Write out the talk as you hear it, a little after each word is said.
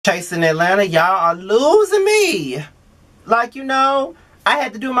Chasing Atlanta, y'all are losing me. Like, I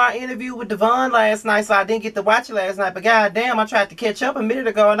had to do my interview with Devon last night, so I didn't get to watch it last night. But goddamn, I tried to catch up a minute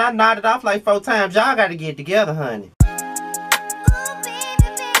ago, and I nodded off like 4 times. Y'all got to get together, honey.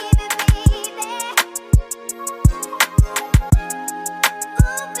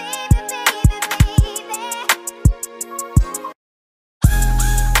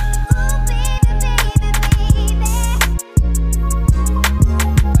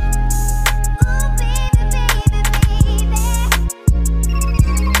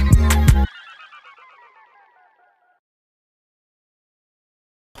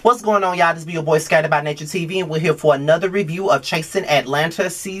 What's going on, y'all? This be your boy Scattered by Nature TV, and we're here for another review of Chasing Atlanta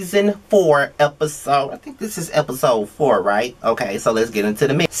Season 4 episode. I think this is episode 4, right? Okay, so let's get into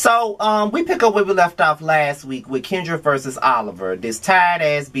the mix. So, we pick up where we left off last week with Kendra versus Oliver. This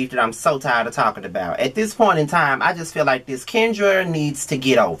tired-ass beef that I'm so tired of talking about. At this point in time, I just feel like this Kendra needs to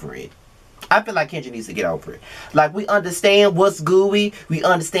get over it. I feel like Kendra needs to get over it. Like, we understand what's gooey. We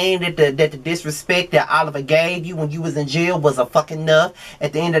understand that the disrespect that Oliver gave you when you was in jail was a fucking enough.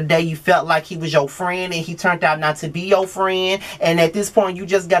 At the end of the day, you felt like he was your friend, and he turned out not to be your friend. And at this point, you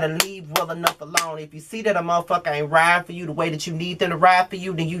just gotta leave well enough alone. If you see that a motherfucker ain't ride for you the way that you need them to ride for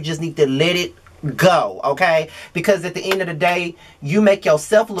you, then you just need to let it go, okay? Because at the end of the day, you make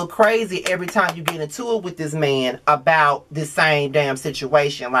yourself look crazy every time you get into it with this man about this same damn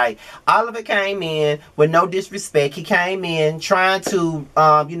situation. Like, Oliver came in with no disrespect. He came in trying to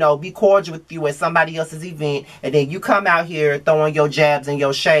be cordial with you at somebody else's event, and then you come out here throwing your jabs and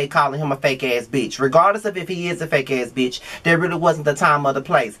your shade, calling him a fake ass bitch. Regardless of if he is a fake ass bitch, there really wasn't the time or the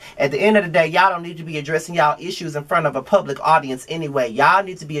place. At the end of the day, y'all don't need to be addressing y'all issues in front of a public audience anyway. Y'all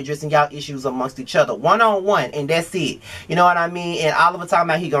need to be addressing y'all issues amongst each other one-on-one, and that's it. You know what I mean? And Oliver talking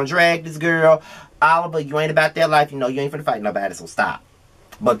about he gonna drag this girl. Oliver, you ain't about that life. You ain't finna fight nobody, so stop.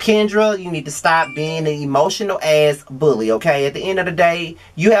 But Kendra, you need to stop being an emotional ass bully, okay? At the end of the day,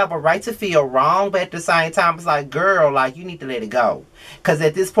 you have a right to feel wrong, but at the same time, it's like, girl, like, you need to let it go. Because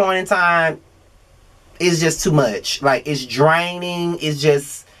at this point in time, it's just too much. Like, it's draining. It's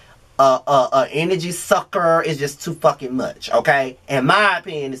just energy sucker. Is just too fucking much, okay? In my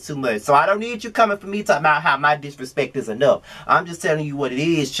opinion, it's too much. So I don't need you coming for me talking about how my disrespect is enough. I'm just telling you what it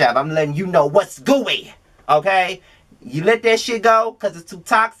is, chap. I'm letting you know what's gooey, okay? You let that shit go because it's too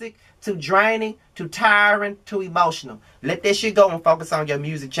toxic, too draining, too tiring, too emotional. Let that shit go and focus on your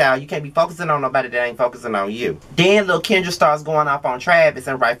music, child. You can't be focusing on nobody that ain't focusing on you. Then little Kendra starts going off on Travis,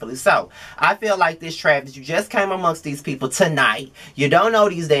 and rightfully so. I feel like this, Travis, you just came amongst these people tonight. You don't know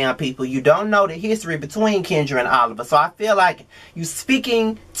these damn people. You don't know the history between Kendra and Oliver. So I feel like you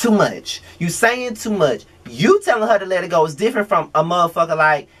speaking too much. You saying too much. You telling her to let it go is different from a motherfucker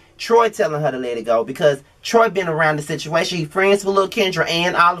like Troy telling her to let it go, because Troy been around the situation. He friends with little Kendra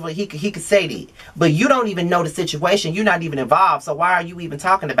and Oliver. He could say that. But you don't even know the situation. You're not even involved. So why are you even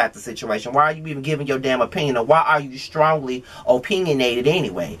talking about the situation? Why are you even giving your damn opinion? Or why are you strongly opinionated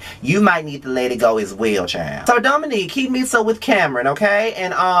anyway? You might need to let it go as well, child. So Dominique, he meets up with Cameron, okay?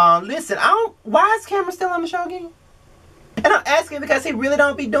 And listen, why is Cameron still on the show again? And I'm asking because he really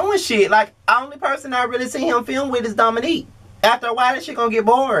don't be doing shit. Like, the only person I really see him film with is Dominique. After a while, that shit gonna get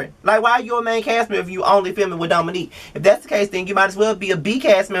boring. Like, why are you a main cast member if you only filming with Dominique? If that's the case, then you might as well be a B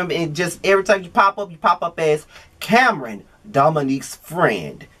cast member, and just every time you pop up as Cameron, Dominique's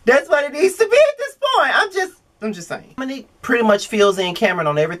friend. That's what it needs to be at this point. I'm just saying. Dominique pretty much fills in Cameron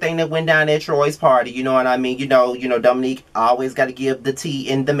on everything that went down at Troy's party. You know what I mean? You know, Dominique always got to give the tea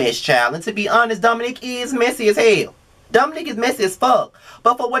in the mess, child. And to be honest, Dominique is messy as hell. Dominique is messy as fuck.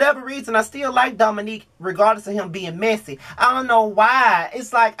 But for whatever reason, I still like Dominique regardless of him being messy. I don't know why.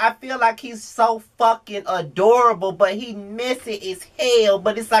 It's like, I feel like he's so fucking adorable, but he messy as hell.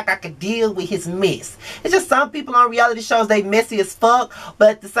 But it's like I could deal with his mess. It's just some people on reality shows, they messy as fuck.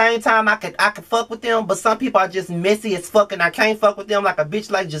 But at the same time, I could fuck with them. But some people are just messy as fuck, and I can't fuck with them. Like a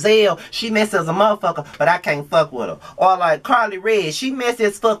bitch like Giselle. She messy as a motherfucker, but I can't fuck with her. Or like Carly Red. She messy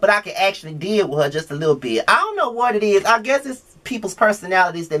as fuck, but I can actually deal with her just a little bit. I don't know what it is. I guess it's people's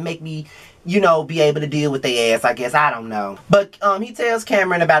personalities that make me, be able to deal with their ass, I guess. I don't know. But he tells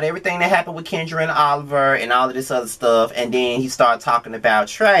Cameron about everything that happened with Kendra and Oliver and all of this other stuff. And then he started talking about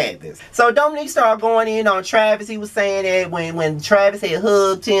Travis. So Dominique started going in on Travis. He was saying that when Travis had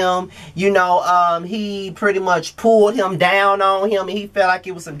hugged him, he pretty much pulled him down on him. And he felt like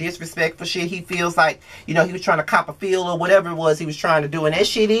it was some disrespectful shit. He feels like, he was trying to cop a feel or whatever it was he was trying to do. And that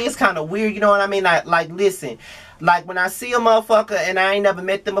shit is kind of weird, you know what I mean? Like listen. Like, when I see a motherfucker and I ain't never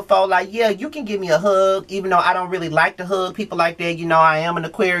met them before, like, yeah, you can give me a hug, even though I don't really like to hug people like that. You know, I am an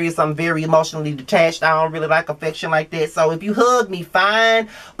Aquarius. I'm very emotionally detached. I don't really like affection like that. So if you hug me, fine.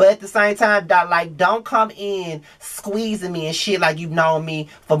 But at the same time, like, don't come in squeezing me and shit like you've known me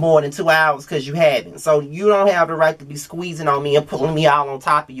for more than 2 hours, because you haven't. So you don't have the right to be squeezing on me and pulling me all on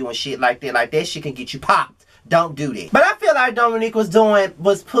top of you and shit like that. Like, that shit can get you popped. Don't do that. But I feel like Dominique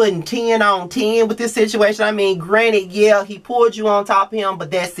was putting 10 on 10 with this situation. I mean, granted, yeah, he pulled you on top of him,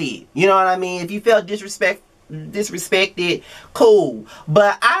 but that's it. You know what I mean? If you felt disrespected, cool.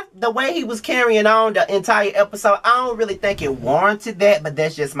 But the way he was carrying on the entire episode, I don't really think it warranted that, but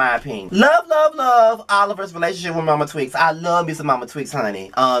that's just my opinion. Love Oliver's relationship with Mama Twix. I love me some Mama Twix,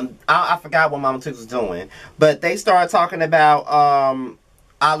 honey. I forgot what Mama Twix was doing, but they started talking about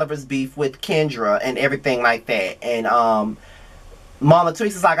Oliver's beef with Kendra and everything like that. And Mama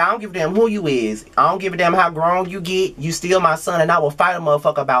Twix is like, I don't give a damn who you is. I don't give a damn how grown you get. You still my son, and I will fight a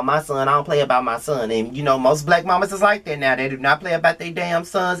motherfucker about my son. I don't play about my son. And you know, most black mamas is like that now. They do not play about their damn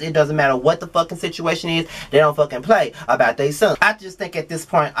sons. It doesn't matter what the fucking situation is. They don't fucking play about their son. I just think at this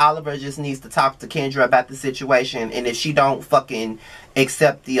point, Oliver just needs to talk to Kendra about the situation. And if she don't fucking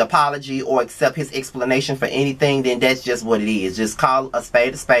accept the apology or accept his explanation for anything, then that's just what it is. Just call a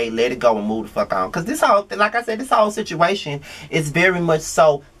spade, let it go, and move the fuck on. Because this whole, like I said, this whole situation is very much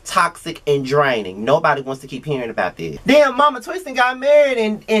so toxic and draining. Nobody wants to keep hearing about this. Damn, Mama Twix got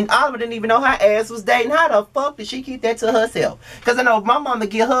married and Oliver didn't even know her ass was dating. How the fuck did she keep that to herself? Because I know if my mama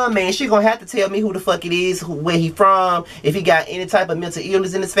get her man, she gonna have to tell me who the fuck it is, where he from, if he got any type of mental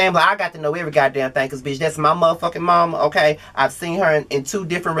illness in his family. I got to know every goddamn thing, because bitch, that's my motherfucking mama, okay? I've seen her in 2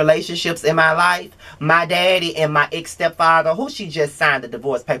 different relationships in my life. My daddy and my ex-stepfather, who she just signed the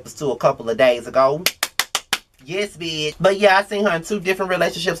divorce papers to a couple of days ago. Yes, bitch. But yeah, I seen her in 2 different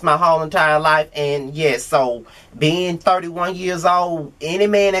relationships my whole entire life. And yes, so being 31 years old, any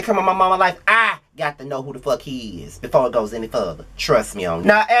man that come in my mama's life, I got to know who the fuck he is before it goes any further. Trust me on that.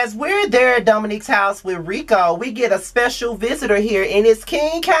 Now, as we're there at Dominique's house with Rico, we get a special visitor here, and it's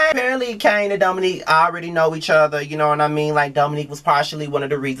King Kane. Apparently, Kane and Dominique already know each other, you know what I mean? Like, Dominique was partially one of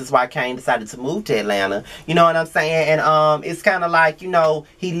the reasons why Kane decided to move to Atlanta, you know what I'm saying? And it's kind of like, you know,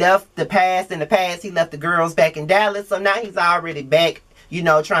 he left the past in the past. He left the girls back in Dallas, so now he's already back, you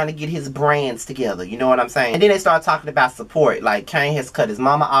know, trying to get his brands together. You know what I'm saying? And then they start talking about support. Like, Kane has cut his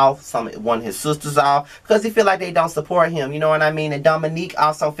mama off, one of his sisters off, because he feel like they don't support him. You know what I mean? And Dominique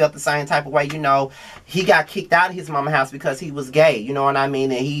also felt the same type of way. You know, he got kicked out of his mama house because he was gay. You know what I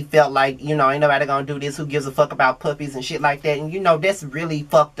mean? And he felt like, you know, ain't nobody gonna do this. Who gives a fuck about puppies and shit like that? And, you know, that's really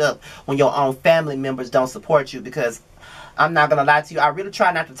fucked up when your own family members don't support you, because I'm not gonna lie to you, I really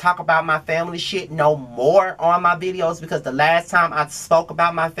try not to talk about my family shit no more on my videos, because the last time I spoke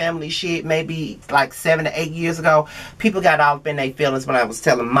about my family shit, maybe like 7 to 8 years ago, people got all up in their feelings when I was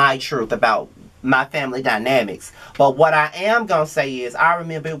telling my truth about my family dynamics. But what I am gonna say is, I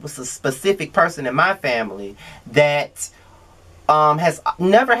remember it was a specific person in my family that has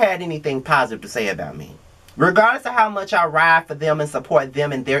never had anything positive to say about me. Regardless of how much I ride for them and support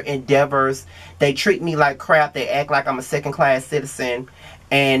them in their endeavors, they treat me like crap. They act like I'm a second-class citizen,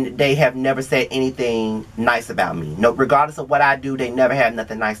 and they have never said anything nice about me. No, regardless of what I do, they never have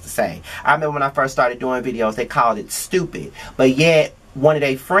nothing nice to say. I remember when I first started doing videos, they called it stupid. But yet, one of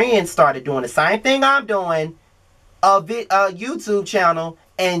their friends started doing the same thing I'm doing, a YouTube channel,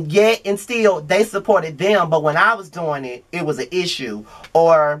 and yet and still they supported them. But when I was doing it, it was an issue.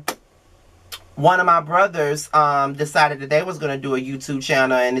 Or one of my brothers decided that they was going to do a YouTube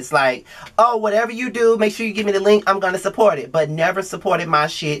channel, and it's like, oh, whatever you do, make sure you give me the link, I'm going to support it. But never supported my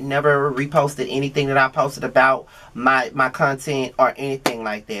shit, never reposted anything that I posted about my content or anything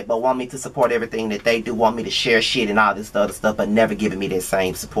like that, but want me to support everything that they do, want me to share shit and all this other stuff, but never giving me that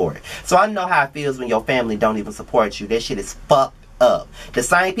same support. So I know how it feels when your family don't even support you. That shit is fucked up. The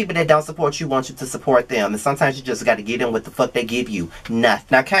same people that don't support you want you to support them, and sometimes you just got to get in what the fuck they give you. Nothing.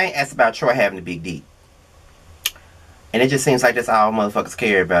 Now, Kane asked about Troy having a big D, and it just seems like that's all motherfuckers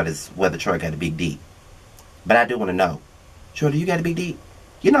care about, is whether Troy got a big D. But I do want to know, Troy, do you got a big D?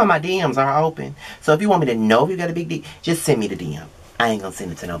 You know my DMs are open, so if you want me to know if you got a big D, just send me the DM. I ain't gonna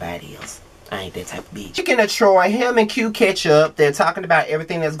send it to nobody else. I ain't that type of bitch. Speaking of Troy, him and Q catch up. They're talking about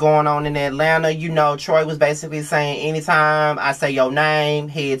everything that's going on in Atlanta. You know, Troy was basically saying, anytime I say your name,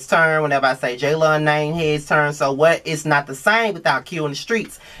 heads turn. Whenever I say J-Lun name, heads turn. So what? It's not the same without Q in the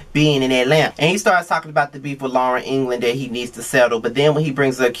streets being in Atlanta. And he starts talking about the beef with Lauren England that he needs to settle. But then when he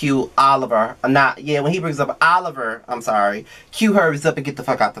brings up when he brings up Oliver, I'm sorry, Q hurries up and get the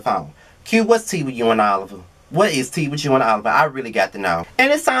fuck out the phone. Q, what's tea with you and Oliver? What is tea with you and Oliver? I really got to know.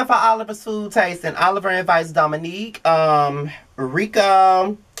 And it's time for Oliver's food tasting. Oliver invites Dominique,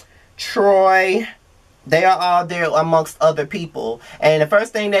 Rico, Troy. They are all there amongst other people. And the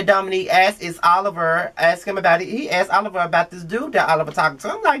first thing that Dominique asks is Oliver, ask him about it. He asked Oliver about this dude that Oliver talking to.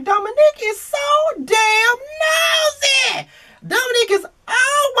 I'm like, Dominique is so damn nosy. Dominique is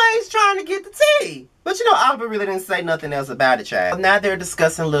always trying to get the tea. But you know, Oliver really didn't say nothing else about it, child. Now they're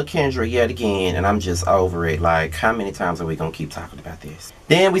discussing Lil Kendra yet again, and I'm just over it. Like, how many times are we going to keep talking about this?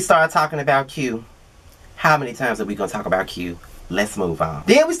 Then we start talking about Q. How many times are we going to talk about Q? Let's move on.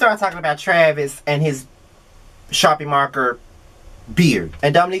 Then we start talking about Travis and his Sharpie marker beard.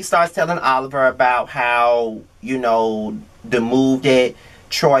 And Dominique starts telling Oliver about how, you know, the move that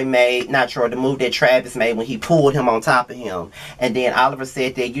Troy made, the move that Travis made when he pulled him on top of him. And then Oliver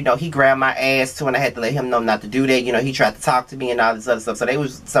said that, you know, he grabbed my ass too and I had to let him know not to do that. You know, he tried to talk to me and all this other stuff.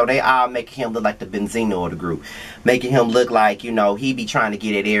 So they all making him look like the Benzino of the group. Making him look like, you know, he be trying to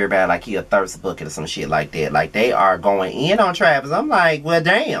get at everybody like he a thirst bucket or some shit like that. Like, they are going in on Travis. I'm like, well,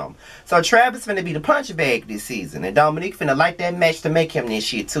 damn. So Travis finna be the punch bag this season. And Dominique finna like that match to make him this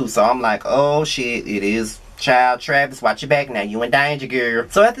shit too. So I'm like, oh shit, it is. Child, Travis, watch your back now. You in danger, girl.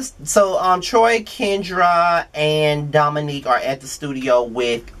 So Troy, Kendra, and Dominique are at the studio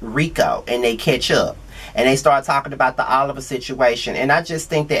with Rico, and they catch up. And they start talking about the Oliver situation. And I just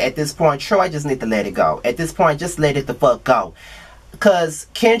think that at this point, Troy just need to let it go. At this point, just let it the fuck go. Because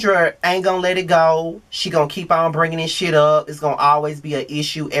Kendra ain't gonna let it go. She gonna keep on bringing this shit up. It's gonna always be an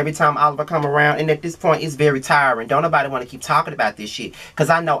issue every time Oliver come around. And at this point, it's very tiring. Don't nobody want to keep talking about this shit. Because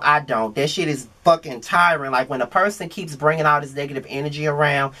I know I don't. That shit is fucking tiring. Like, when a person keeps bringing all this negative energy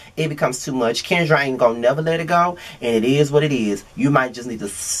around, it becomes too much. Kendra ain't gonna never let it go. And it is what it is. You might just need to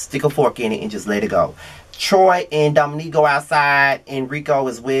stick a fork in it and just let it go. Troy and Dominique go outside, and Rico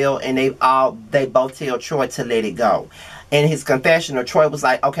as well. And they both tell Troy to let it go. In his confessional, Troy was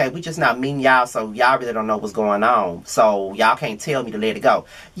like, okay, we just not meeting y'all, so y'all really don't know what's going on. So y'all can't tell me to let it go.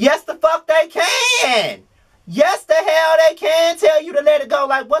 Yes, the fuck they can. Yes, the hell they can tell you to let it go.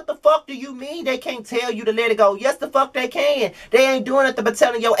 Like, what the fuck do you mean they can't tell you to let it go? Yes, the fuck they can. They ain't doing nothing but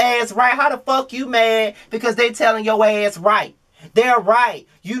telling your ass right. How the fuck you mad because they telling your ass right? They're right.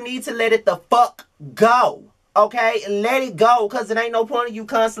 You need to let it the fuck go. Okay, let it go, because it ain't no point of you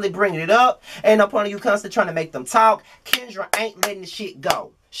constantly bringing it up. Ain't no point of you constantly trying to make them talk. Kendra ain't letting the shit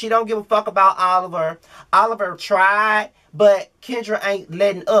go. She don't give a fuck about Oliver. Oliver tried, but Kendra ain't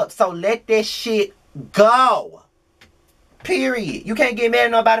letting up. So let that shit go. Period. You can't get mad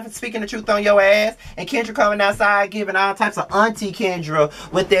at nobody for speaking the truth on your ass. And Kendra coming outside giving all types of auntie Kendra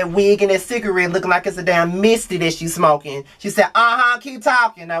with that wig and that cigarette looking like it's a damn misty that she's smoking. She said, keep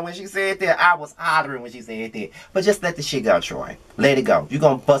talking. Now, when she said that, I was hollering when she said that. But just let the shit go, Troy. Let it go. You're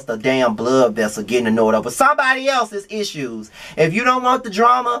going to bust a damn blood vessel getting annoyed over somebody else's issues. If you don't want the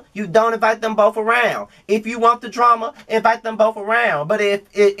drama, you don't invite them both around. If you want the drama, invite them both around. But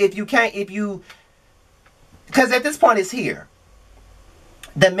if you can't, because at this point it's here.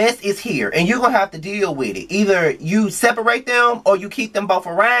 The mess is here. And you're going to have to deal with it. Either you separate them or you keep them both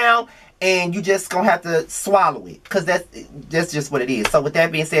around. And you just going to have to swallow it. Because that's just what it is. So with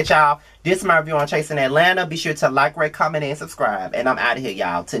that being said, y'all, this is my review on Chasing Atlanta. Be sure to like, rate, comment, and subscribe. And I'm out of here,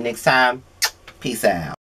 y'all. Till next time, peace out.